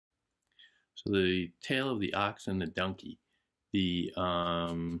So the tale of the ox and the donkey. The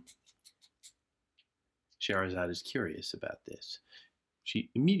Shahrazad is curious about this.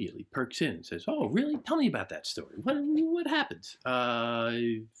 She immediately perks in and says, "Oh, really? Tell me about that story. What happens?"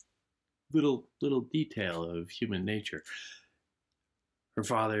 Little detail of human nature. Her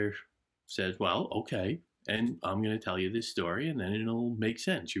father says, "Well, okay, and I'm going to tell you this story, and then it'll make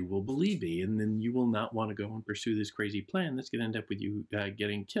sense. You will believe me, and then you will not want to go and pursue this crazy plan that's going to end up with you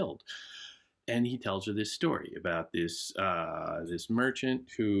getting killed." And he tells her this story about this merchant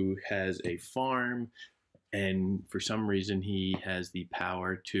who has a farm, and for some reason he has the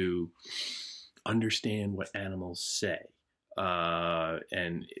power to understand what animals say.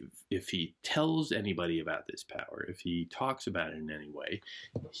 And if he tells anybody about this power, if he talks about it in any way,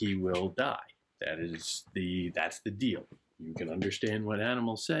 he will die. That's the deal. You can understand what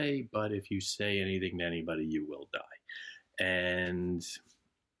animals say, but if you say anything to anybody, you will die. And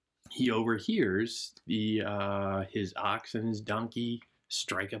he overhears his ox and his donkey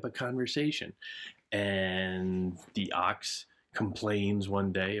strike up a conversation, and the ox complains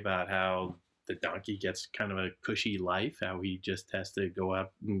one day about how the donkey gets kind of a cushy life, how he just has to go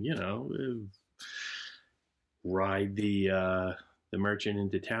out and ride the merchant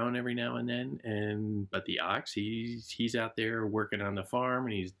into town every now and then, but the ox, he's out there working on the farm,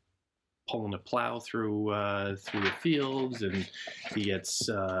 and he's pulling a plow through the fields, and he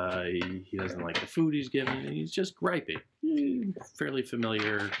doesn't like the food he's given, and he's just griping. Fairly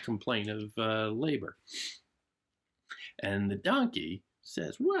familiar complaint of labor. And the donkey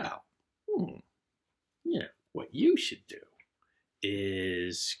says, "Well, what you should do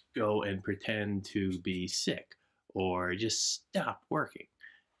is go and pretend to be sick, or just stop working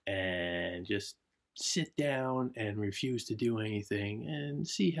and just sit down and refuse to do anything and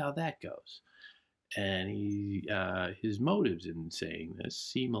see how that goes." And his motives in saying this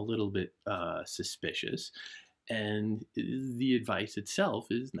seem a little bit suspicious, and the advice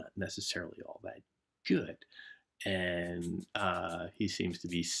itself is not necessarily all that good. And he seems to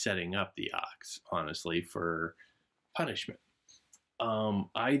be setting up the ox, honestly, for punishment.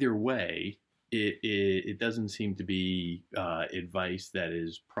 Either way, it doesn't seem to be advice that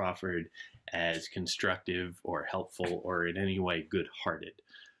is proffered as constructive or helpful or in any way good-hearted.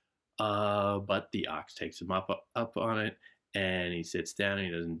 But the ox takes him up on it, and he sits down and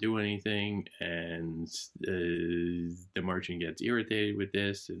he doesn't do anything, and the merchant gets irritated with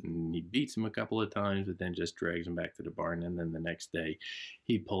this, and he beats him a couple of times, but then just drags him back to the barn. And then the next day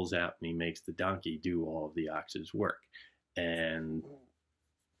he pulls out and he makes the donkey do all of the ox's work, and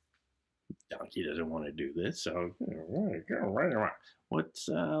donkey doesn't want to do this, so what's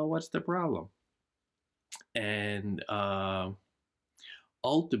the problem? And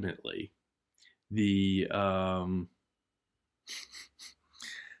ultimately, the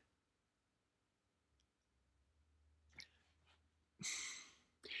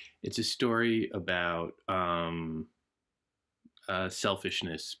it's a story about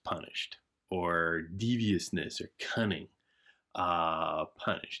selfishness punished, or deviousness or cunning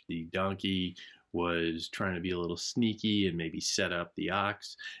punished. The donkey was trying to be a little sneaky and maybe set up the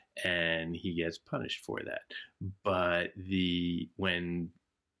ox, and he gets punished for that. But when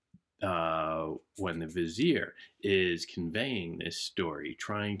the vizier is conveying this story,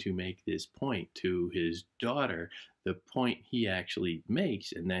 trying to make this point to his daughter, the point he actually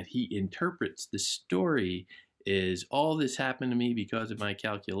makes and that he interprets the story is, all this happened to me because of my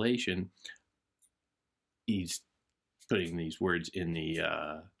calculation. He's putting these words in the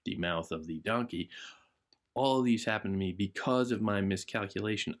mouth of the donkey. All of these happened to me because of my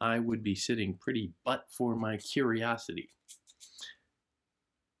miscalculation. I would be sitting pretty but for my curiosity.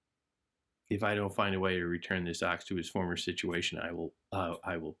 If I don't find a way to return this ox to his former situation, I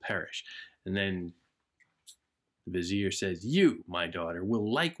will perish. And then the vizier says, "You, my daughter,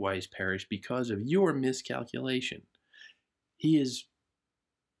 will likewise perish because of your miscalculation." He is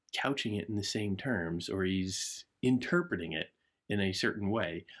couching it in the same terms, or he's interpreting it in a certain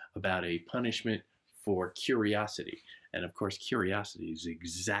way, about a punishment for curiosity. And of course, curiosity is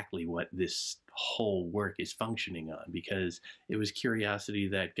exactly what this whole work is functioning on, because it was curiosity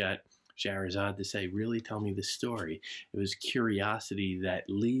that got Shahrazad to say, "Really, tell me the story." It was curiosity that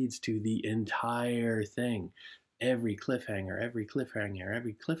leads to the entire thing. Every cliffhanger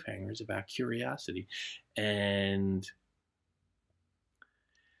is about curiosity. And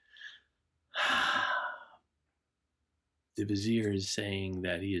the vizier is saying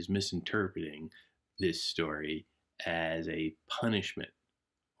that he is misinterpreting this story as a punishment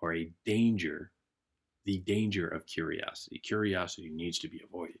or a danger, the danger of curiosity. Curiosity needs to be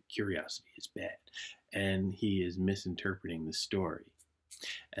avoided. Curiosity is bad. And he is misinterpreting the story.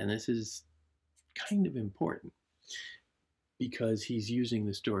 And this is kind of important because he's using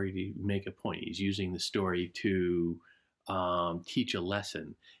the story to make a point. He's using the story to teach a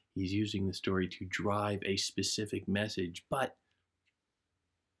lesson. He's using the story to drive a specific message, but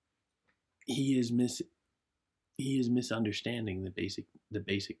he is misunderstanding the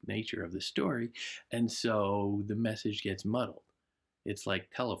basic nature of the story, and so the message gets muddled. It's like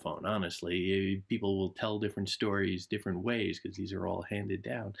telephone, honestly. People will tell different stories different ways because these are all handed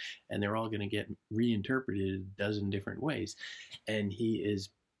down, and they're all going to get reinterpreted a dozen different ways. And he is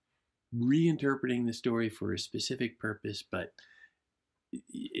reinterpreting the story for a specific purpose, but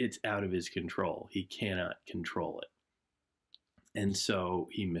it's out of his control. He cannot control it. And so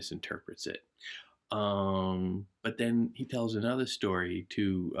he misinterprets it. But then he tells another story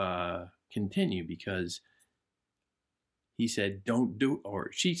to continue because he said, don't do it. Or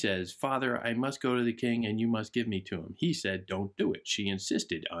she says, Father, I must go to the king and you must give me to him. He said, don't do it. She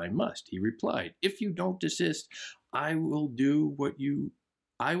insisted, I must. He replied, if you don't desist, I will do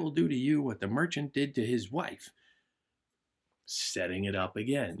to you what the merchant did to his wife. Setting it up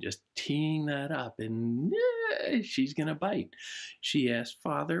again, just teeing that up, and she's going to bite. She asked,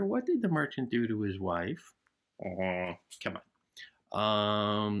 Father, what did the merchant do to his wife? Come on.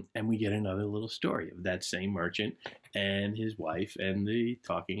 And we get another little story of that same merchant and his wife and the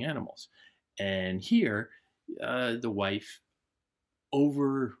talking animals. And here, the wife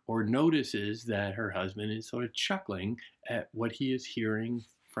notices that her husband is sort of chuckling at what he is hearing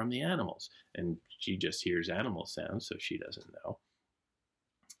from the animals. And she just hears animal sounds, so she doesn't know.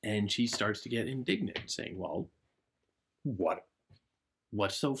 And she starts to get indignant, saying, well,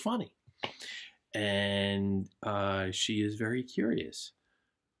 what's so funny? And she is very curious.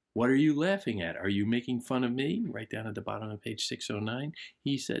 What are you laughing at? Are you making fun of me? Right down at the bottom of page 609.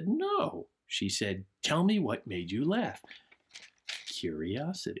 He said, no. She said, tell me what made you laugh.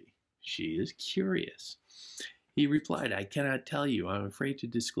 Curiosity. She is curious. He replied, I cannot tell you. I'm afraid to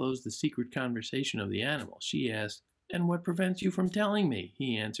disclose the secret conversation of the animal. She asked, and what prevents you from telling me?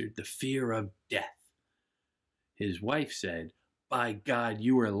 He answered, the fear of death. His wife said, by God,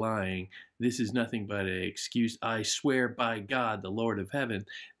 you are lying. This is nothing but an excuse. I swear by God, the Lord of heaven,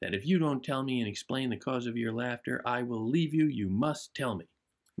 that if you don't tell me and explain the cause of your laughter, I will leave you. You must tell me.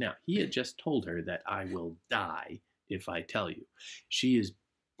 Now, he had just told her that I will die if I tell you. She is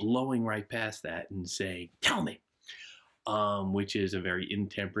blowing right past that and saying, tell me, which is a very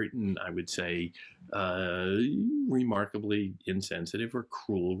intemperate and I would say remarkably insensitive or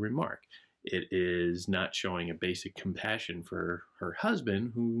cruel remark. It is not showing a basic compassion for her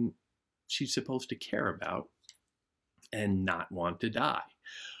husband, whom she's supposed to care about and not want to die.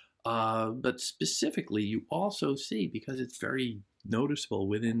 But specifically, you also see, because it's very noticeable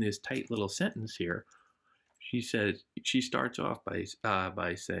within this tight little sentence here, she starts off by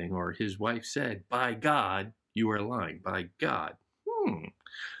saying, or his wife said, by God, you are lying. By God.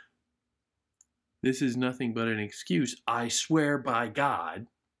 This is nothing but an excuse. I swear by God.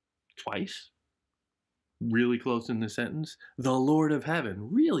 Twice. Really close in the sentence. The Lord of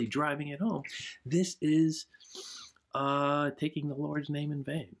heaven. Really driving it home. This is taking the Lord's name in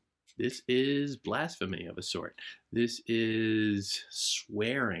vain. This is blasphemy of a sort. This is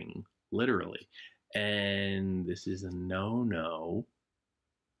swearing, literally. And this is a no-no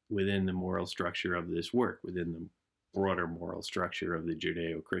within the moral structure of this work, within the broader moral structure of the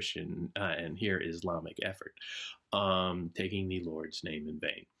Judeo-Christian and here Islamic effort, taking the Lord's name in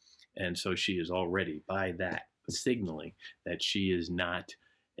vain. And so she is already, by that, signaling that she is not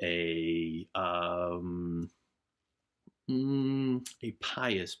a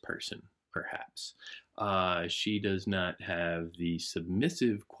pious person, perhaps. She does not have the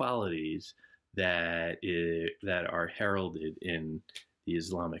submissive qualities that are heralded in the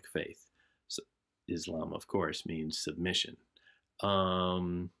Islamic faith. So Islam, of course, means submission.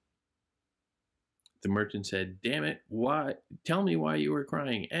 The merchant said, damn it, why? Tell me why you were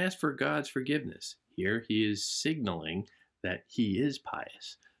crying. Ask for God's forgiveness. Here he is signaling that he is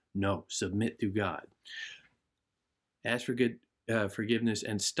pious. No, submit to God. Ask for forgiveness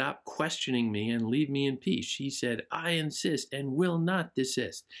and stop questioning me and leave me in peace. She said, I insist and will not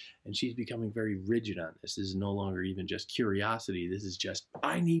desist. And she's becoming very rigid on this. This is no longer even just curiosity. This is just,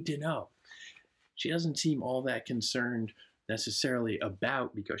 I need to know. She doesn't seem all that concerned necessarily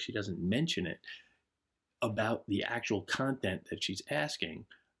about, because she doesn't mention it, about the actual content that she's asking,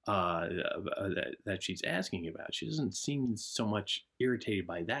 that she's asking about. She doesn't seem so much irritated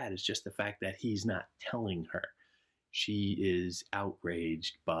by that. It's just the fact that he's not telling her. She is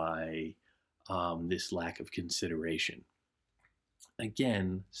outraged by this lack of consideration.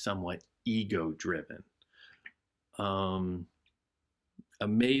 Again, somewhat ego-driven.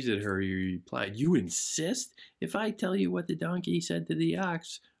 Amazed at her, he replied, "You insist? If I tell you what the donkey said to the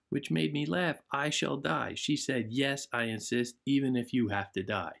ox, which made me laugh, I shall die." She said, "Yes, I insist, even if you have to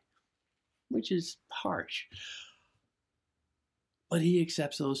die," which is harsh. But he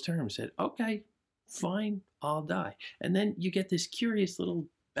accepts those terms, said, "Okay, fine, I'll die." And then you get this curious little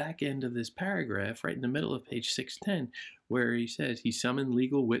back end of this paragraph right in the middle of page 610, where he says he summoned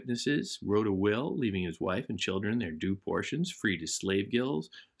legal witnesses, wrote a will, leaving his wife and children their due portions, freed his slave girls,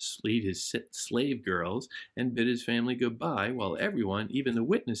 and bid his family goodbye, while everyone, even the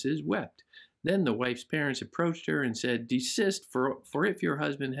witnesses, wept. Then the wife's parents approached her and said, "Desist, for if your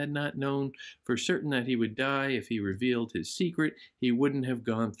husband had not known for certain that he would die if he revealed his secret, he wouldn't have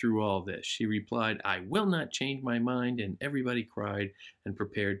gone through all this." She replied, "I will not change my mind," and everybody cried and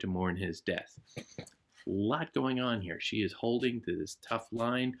prepared to mourn his death. A lot going on here. She is holding to this tough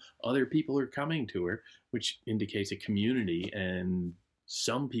line. Other people are coming to her, which indicates a community, and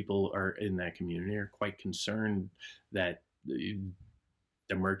some people are in that community are quite concerned that the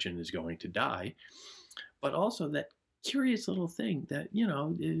merchant is going to die, but also that curious little thing that,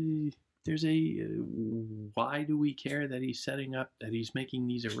 there's why do we care that he's making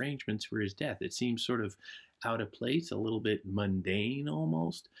these arrangements for his death? It seems sort of out of place, a little bit mundane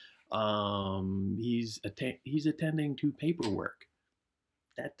almost. He's attending to paperwork.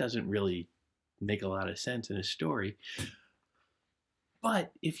 That doesn't really make a lot of sense in a story.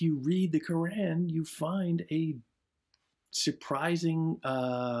 But if you read the Quran, you find a surprising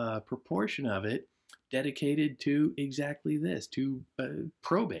proportion of it dedicated to exactly this, to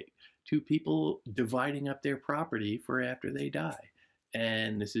probate, to people dividing up their property for after they die.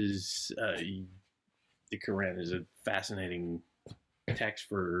 And this is, the Quran is a fascinating text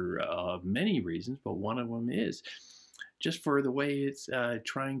for many reasons, but one of them is just for the way it's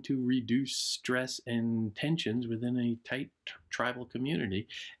trying to reduce stress and tensions within a tight tribal community.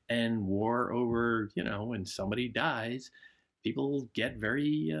 And war over, when somebody dies, people get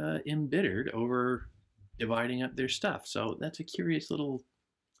very embittered over dividing up their stuff. So that's a curious little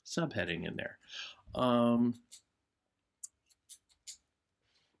subheading in there.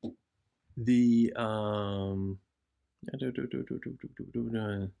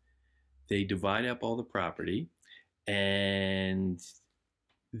 They divide up all the property, and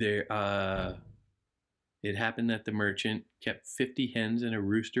there it happened that the merchant kept 50 hens and a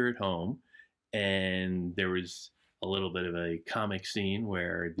rooster at home, and there was a little bit of a comic scene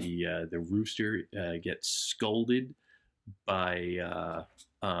where the rooster gets scolded by a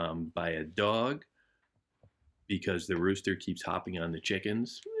dog because the rooster keeps hopping on the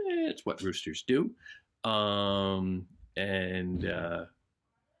chickens. It's what roosters do. And the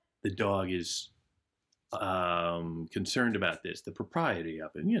dog is concerned about this, the propriety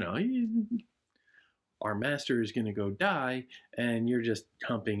of it. Our master is going to go die, and you're just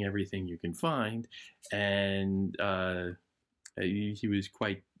humping everything you can find. And he was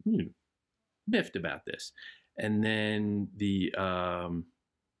quite miffed about this. And then the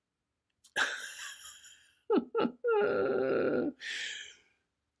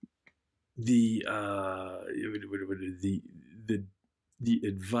the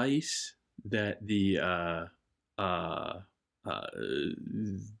advice that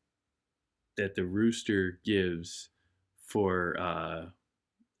that the rooster gives for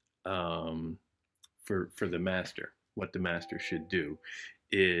the master, what the master should do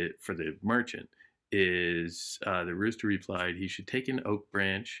for the merchant is, the rooster replied, he should take an oak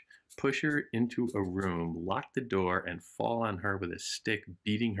branch, push her into a room, lock the door, and fall on her with a stick,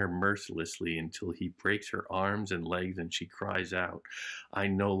 beating her mercilessly until he breaks her arms and legs and she cries out, "I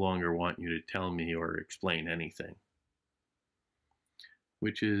no longer want you to tell me or explain anything,"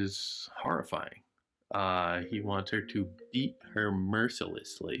 which is horrifying. He wants her to beat her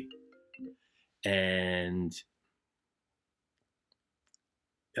mercilessly. And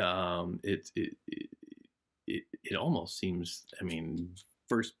it almost seems,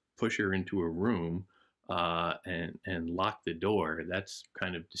 first push her into a room and lock the door. That's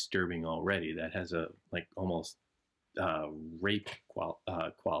kind of disturbing already. That has a almost rape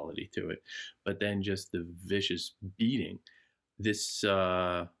quality to it. But then just the vicious beating. This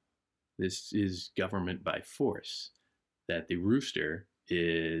is government by force that the rooster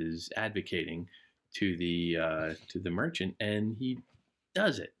is advocating to the merchant, and he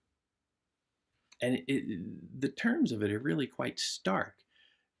does it. And the terms of it are really quite stark,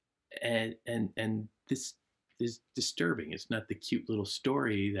 and this is disturbing. It's not the cute little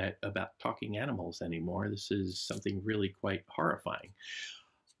story that about talking animals anymore. This is something really quite horrifying.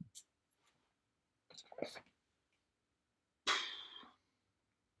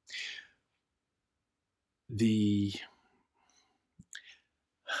 The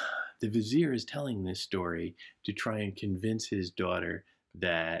the vizier is telling this story to try and convince his daughter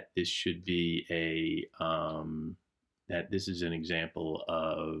that this should be that this is an example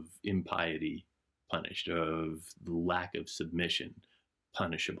of impiety punished, of the lack of submission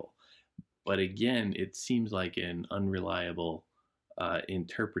punishable. But again, it seems like an unreliable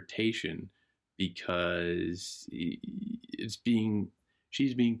interpretation, because she's being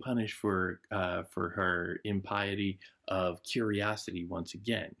punished for her impiety of curiosity. Once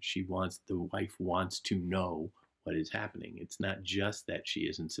again, the wife wants to know what is happening. It's not just that she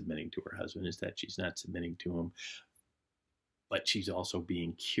isn't submitting to her husband; it's that she's not submitting to him, but she's also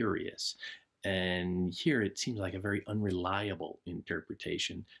being curious. And here it seems like a very unreliable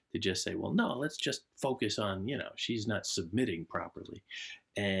interpretation to just say, well, no, let's just focus on, she's not submitting properly.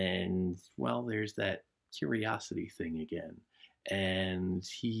 And, well, there's that curiosity thing again. And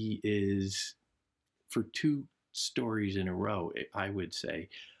he is, for two stories in a row, I would say,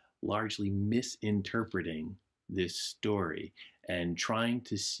 largely misinterpreting this story and trying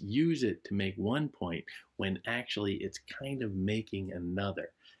to use it to make one point when actually it's kind of making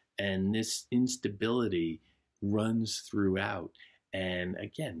another. And this instability runs throughout. And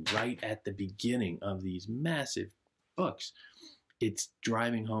again, right at the beginning of these massive books, it's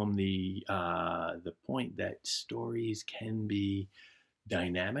driving home the point that stories can be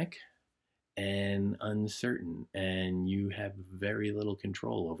dynamic and uncertain, and you have very little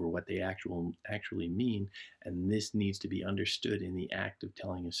control over what they actually mean. And this needs to be understood in the act of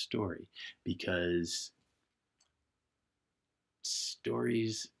telling a story, because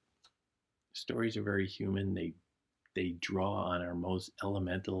stories are very human. They draw on our most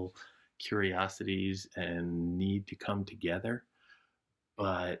elemental curiosities and need to come together,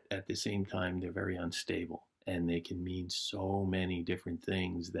 but at the same time they're very unstable, and they can mean so many different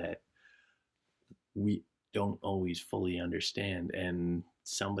things that we don't always fully understand. And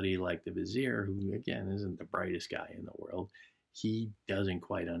somebody like the vizier, who again isn't the brightest guy in the world, he doesn't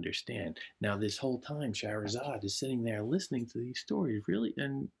quite understand. Now, this whole time, Shahrazad is sitting there listening to these stories, really,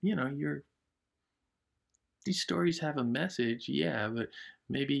 and these stories have a message, yeah, but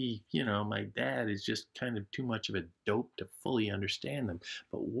maybe, my dad is just kind of too much of a dope to fully understand them.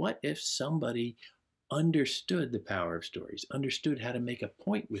 But what if somebody understood the power of stories, understood how to make a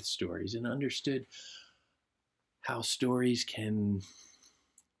point with stories, and understood how stories can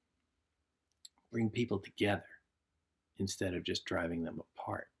bring people together instead of just driving them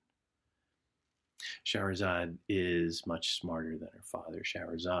apart? Shahrazad is much smarter than her father.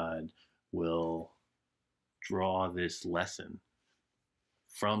 Shahrazad will draw this lesson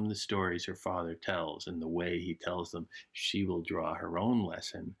from the stories her father tells, and the way he tells them. She will draw her own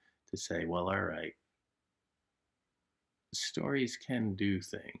lesson to say, well, all right, stories can do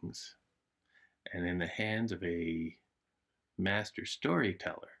things, and in the hands of a master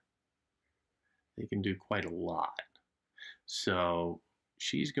storyteller, they can do quite a lot. So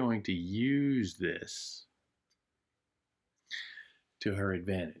she's going to use this to her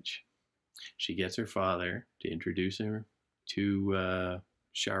advantage. She gets her father to introduce her to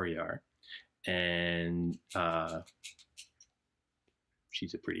Shahryar, and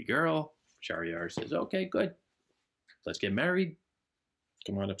she's a pretty girl. Shahryar says, okay, good, let's get married.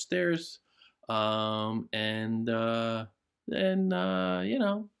 Come on upstairs. And then,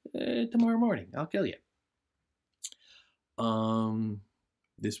 tomorrow morning, I'll kill you.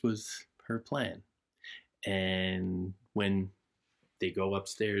 This was her plan. And when they go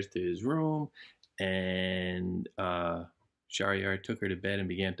upstairs to his room, and Shahryar took her to bed and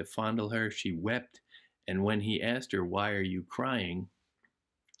began to fondle her, she wept. And when he asked her, why are you crying?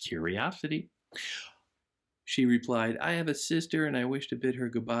 Curiosity. She replied, I have a sister, and I wish to bid her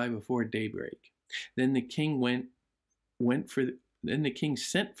goodbye before daybreak. Then the king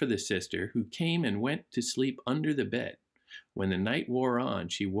sent for the sister, who came and went to sleep under the bed. When the night wore on,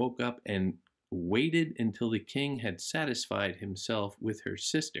 she woke up and waited until the king had satisfied himself with her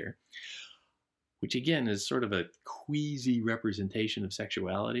sister, which again is sort of a queasy representation of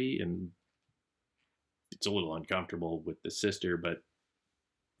sexuality, and it's a little uncomfortable with the sister, but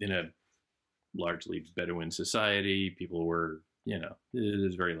in a largely Bedouin society, people were,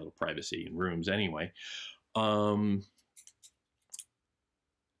 there's very little privacy in rooms anyway.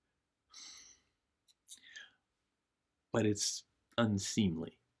 But it's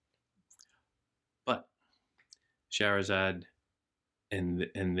unseemly. But Shahrazad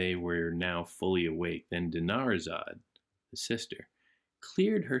and they were now fully awake. Then Dinarzad, the sister,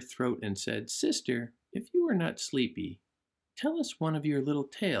 cleared her throat and said, Sister, if you are not sleepy, tell us one of your little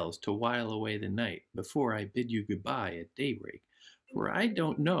tales to while away the night before I bid you goodbye at daybreak, for I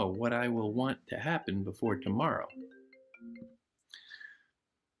don't know what I will want to happen before tomorrow.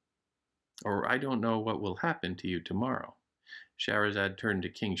 or I don't know what will happen to you tomorrow." Shahrazad turned to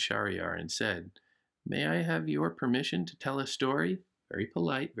King Shahryar and said, "May I have your permission to tell a story?" Very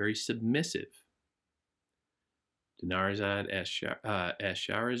polite, very submissive. Dinarzad asked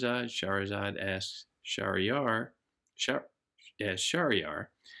Shahrazad. Shahrazad asks Shahryar,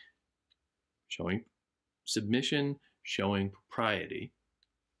 showing submission, showing propriety.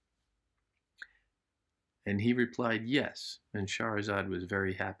 And he replied, "Yes." And Shahrazad was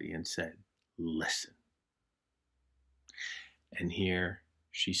very happy and said, "Listen." And here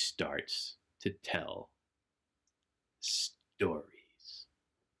she starts to tell story.